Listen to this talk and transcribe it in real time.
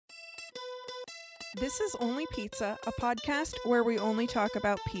This is Only Pizza, a podcast where we only talk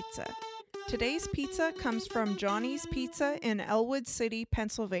about pizza. Today's pizza comes from Johnny's Pizza in Elwood City,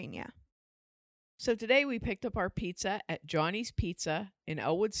 Pennsylvania. So today we picked up our pizza at Johnny's Pizza in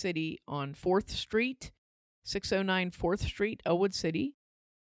Elwood City on 4th Street, 609 4th Street, Elwood City.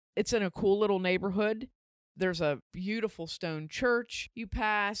 It's in a cool little neighborhood. There's a beautiful stone church you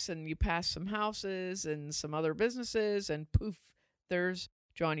pass some houses and some other businesses, and poof, there's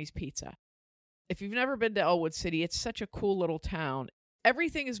Johnny's Pizza. If you've never been to Elwood City, it's such a cool little town.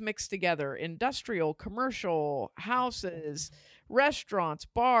 Everything is mixed together: industrial, commercial, houses, restaurants,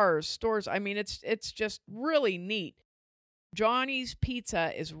 bars, stores. I mean, it's just really neat. Johnny's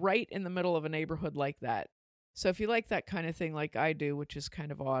Pizza is right in the middle of a neighborhood like that. So if you like that kind of thing like I do, which is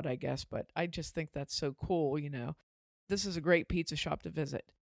kind of odd, I guess, but I just think that's so cool, this is a great pizza shop to visit.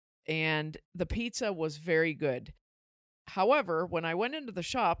 And the pizza was very good. However, when I went into the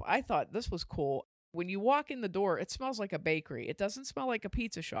shop, I thought this was cool. When you walk in the door, it smells like a bakery. It doesn't smell like a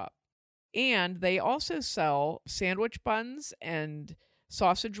pizza shop. And they also sell sandwich buns and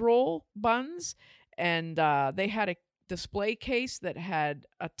sausage roll buns. And they had a display case that had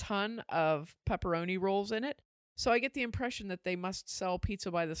a ton of pepperoni rolls in it. So I get the impression that they must sell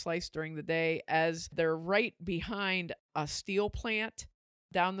pizza by the slice during the day, as they're right behind a steel plant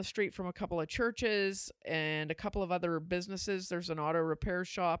down the street from a couple of churches and a couple of other businesses. There's an auto repair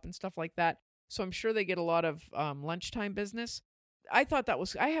shop and stuff like that. So I'm sure they get a lot of lunchtime business. I thought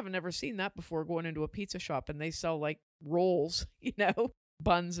I haven't ever seen that before, going into a pizza shop and they sell like rolls,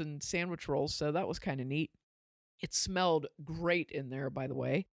 buns and sandwich rolls. So that was kind of neat. It smelled great in there, by the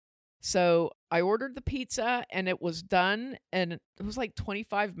way. So I ordered the pizza and it was done, and it was like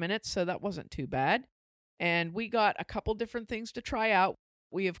 25 minutes. So that wasn't too bad. And we got a couple different things to try out.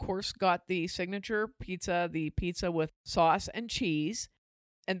 We, of course, got the signature pizza, the pizza with sauce and cheese.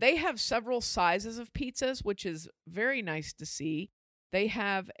 And they have several sizes of pizzas, which is very nice to see. They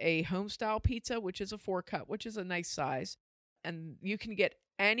have a homestyle pizza, which is a 4-cut, which is a nice size. And you can get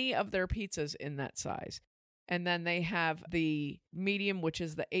any of their pizzas in that size. And then they have the medium, which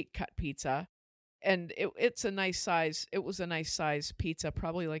is the 8-cut pizza. And it's a nice size. It was a nice size pizza,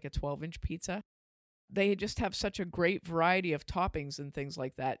 probably like a 12-inch pizza. They just have such a great variety of toppings and things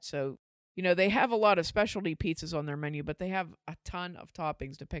like that. So, they have a lot of specialty pizzas on their menu, but they have a ton of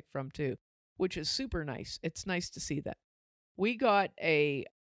toppings to pick from too, which is super nice. It's nice to see that. We got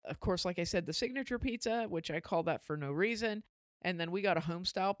of course, like I said, the signature pizza, which I call that for no reason. And then we got a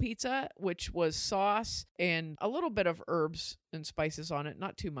homestyle pizza, which was sauce and a little bit of herbs and spices on it,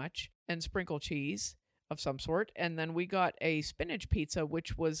 not too much, and sprinkle cheese of some sort. And then we got a spinach pizza,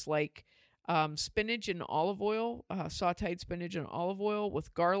 which was like spinach and olive oil, sauteed spinach and olive oil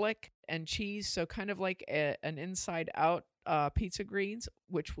with garlic and cheese. So kind of like an inside out pizza greens,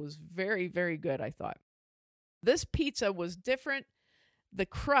 which was very, very good, I thought. This pizza was different. The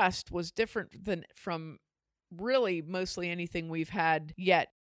crust was different from really mostly anything we've had yet.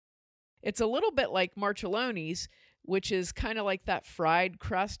 It's a little bit like Marcelloni's, which is kind of like that fried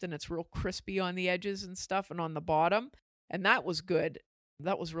crust, and it's real crispy on the edges and stuff and on the bottom. And that was good.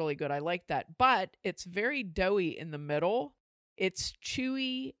 That was really good. I like that. But it's very doughy in the middle. It's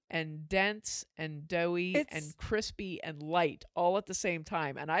chewy and dense and doughy and crispy and light all at the same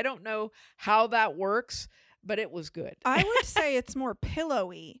time. And I don't know how that works, but it was good. I would say it's more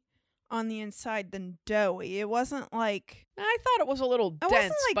pillowy on the inside than doughy. It wasn't like... I thought it was a little dense. It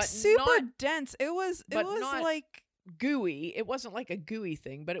wasn't like but super not, dense. It was not like... gooey. It wasn't like a gooey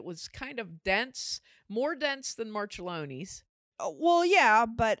thing, but it was kind of dense, more dense than Marcelloni's. Well, yeah,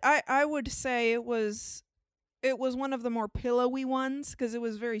 but I would say it was one of the more pillowy ones because it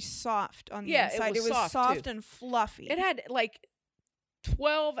was very soft on the inside. It was soft and fluffy. It had like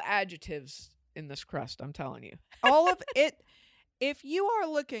 12 adjectives in this crust, I'm telling you. All of it. If you are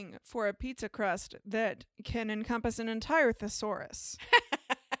looking for a pizza crust that can encompass an entire thesaurus,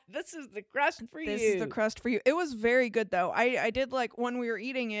 this is the crust for you. This is the crust for you. It was very good, though. I did like when we were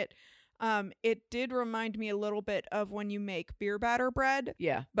eating it. It did remind me a little bit of when you make beer batter bread.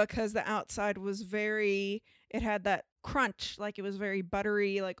 Yeah. Because the outside was it had that crunch, like it was very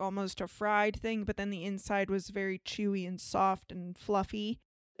buttery, like almost a fried thing, but then the inside was very chewy and soft and fluffy.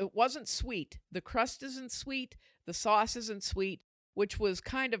 It wasn't sweet. The crust isn't sweet. The sauce isn't sweet, which was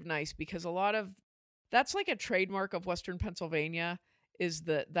kind of nice because that's like a trademark of Western Pennsylvania, is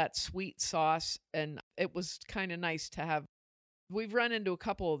that sweet sauce. And it was kind of nice to have. We've run into a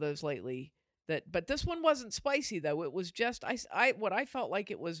couple of those lately but this one wasn't spicy though. It was just, what I felt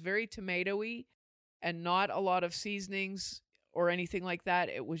like it was very tomatoey and not a lot of seasonings or anything like that.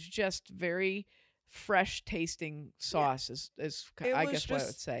 It was just very fresh tasting sauce is I guess what I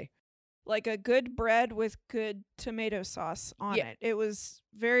would say. like a good bread with good tomato sauce on Yeah. it. It was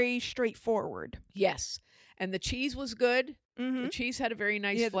very straightforward. Yes. And the cheese was good. Mm-hmm. The cheese had a very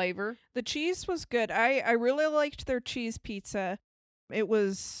nice Yeah, flavor. The cheese was good. I really liked their cheese pizza. It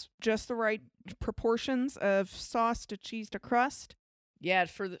was just the right proportions of sauce to cheese to crust. Yeah,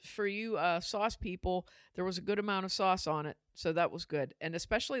 for you sauce people, there was a good amount of sauce on it, so that was good. And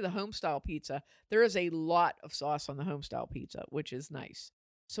especially the homestyle pizza, there is a lot of sauce on the homestyle pizza, which is nice.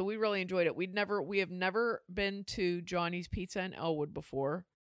 So we really enjoyed it. We have never been to Johnny's Pizza in Elwood before.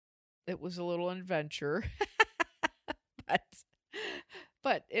 It was a little adventure,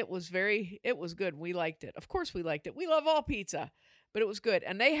 but it was good. We liked it. Of course, we liked it. We love all pizza. But it was good.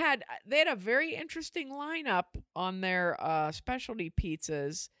 And they had a very interesting lineup on their specialty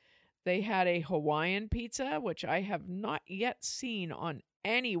pizzas. They had a Hawaiian pizza, which I have not yet seen on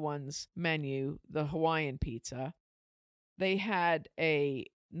anyone's menu, the Hawaiian pizza. They had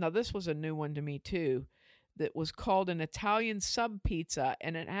now this was a new one to me too, that was called an Italian sub pizza,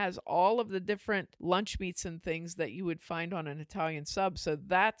 and it has all of the different lunch meats and things that you would find on an Italian sub. So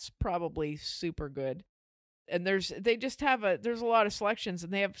that's probably super good. And there's a lot of selections,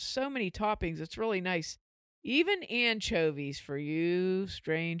 and they have so many toppings. It's really nice. Even anchovies for you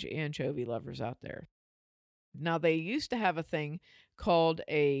strange anchovy lovers out there. Now, they used to have a thing called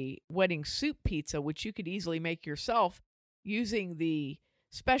a wedding soup pizza, which you could easily make yourself using the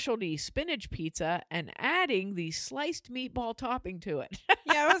specialty spinach pizza and adding the sliced meatball topping to it.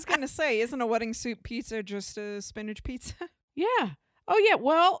 Yeah, I was going to say, isn't a wedding soup pizza just a spinach pizza? Yeah. Oh, yeah.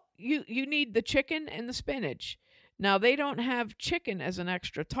 Well, you need the chicken and the spinach. Now, they don't have chicken as an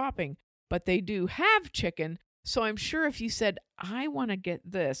extra topping, but they do have chicken. So I'm sure if you said, I want to get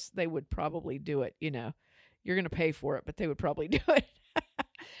this, they would probably do it. You know, you're going to pay for it, but they would probably do it.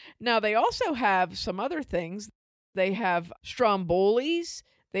 Now, they also have some other things. They have strombolis.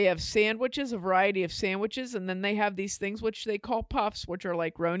 They have sandwiches, a variety of sandwiches. And then they have these things which they call puffs, which are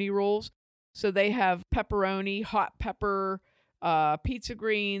like Roni rolls. So they have pepperoni, hot pepper, pizza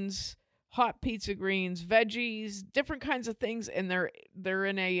greens, hot pizza greens, veggies, different kinds of things, and they're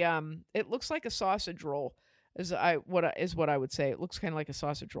in a it looks like a sausage roll, is what I would say. It looks kind of like a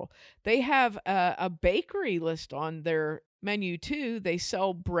sausage roll. They have a bakery list on their menu too. They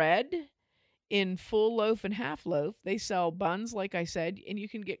sell bread in full loaf and half loaf. They sell buns, like I said, and you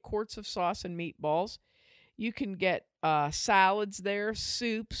can get quarts of sauce and meatballs. You can get salads there,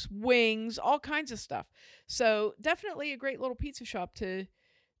 soups, wings, all kinds of stuff. So definitely a great little pizza shop to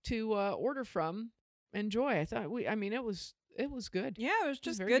order from. Enjoy. I thought it was good. Yeah, it was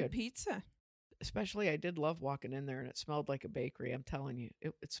just very good good. pizza. Especially I did love walking in there, and it smelled like a bakery. I'm telling you,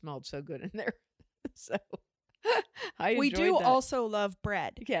 it smelled so good in there. So I We enjoyed do that. also love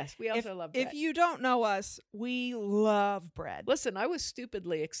bread. Yes, we also love bread. If you don't know us, we love bread. Listen, I was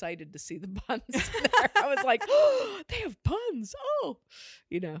stupidly excited to see the buns there. I was like, oh, they have buns. Oh,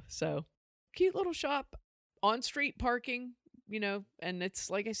 so cute little shop, on street parking, and it's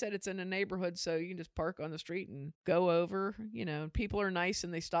like I said, it's in a neighborhood, so you can just park on the street and go over, people are nice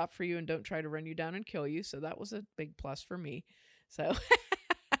and they stop for you and don't try to run you down and kill you. So that was a big plus for me. So,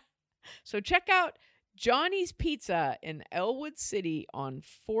 so check out Johnny's Pizza in Elwood City on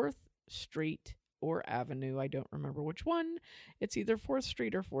 4th Street or Avenue. I don't remember which one. It's either 4th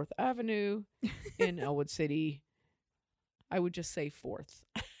Street or 4th Avenue in Elwood City. I would just say 4th.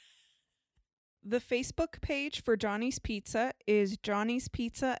 The Facebook page for Johnny's Pizza is Johnny's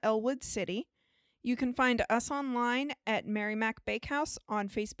Pizza Elwood City. You can find us online at Mary Mac Bakehouse on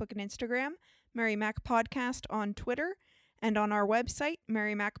Facebook and Instagram, Mary Mac Podcast on Twitter, and on our website,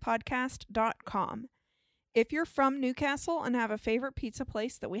 marymacpodcast.com. If you're from Newcastle and have a favorite pizza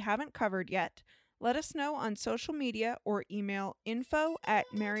place that we haven't covered yet, let us know on social media or email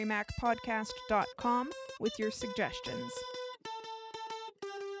info@marymacpodcast.com with your suggestions.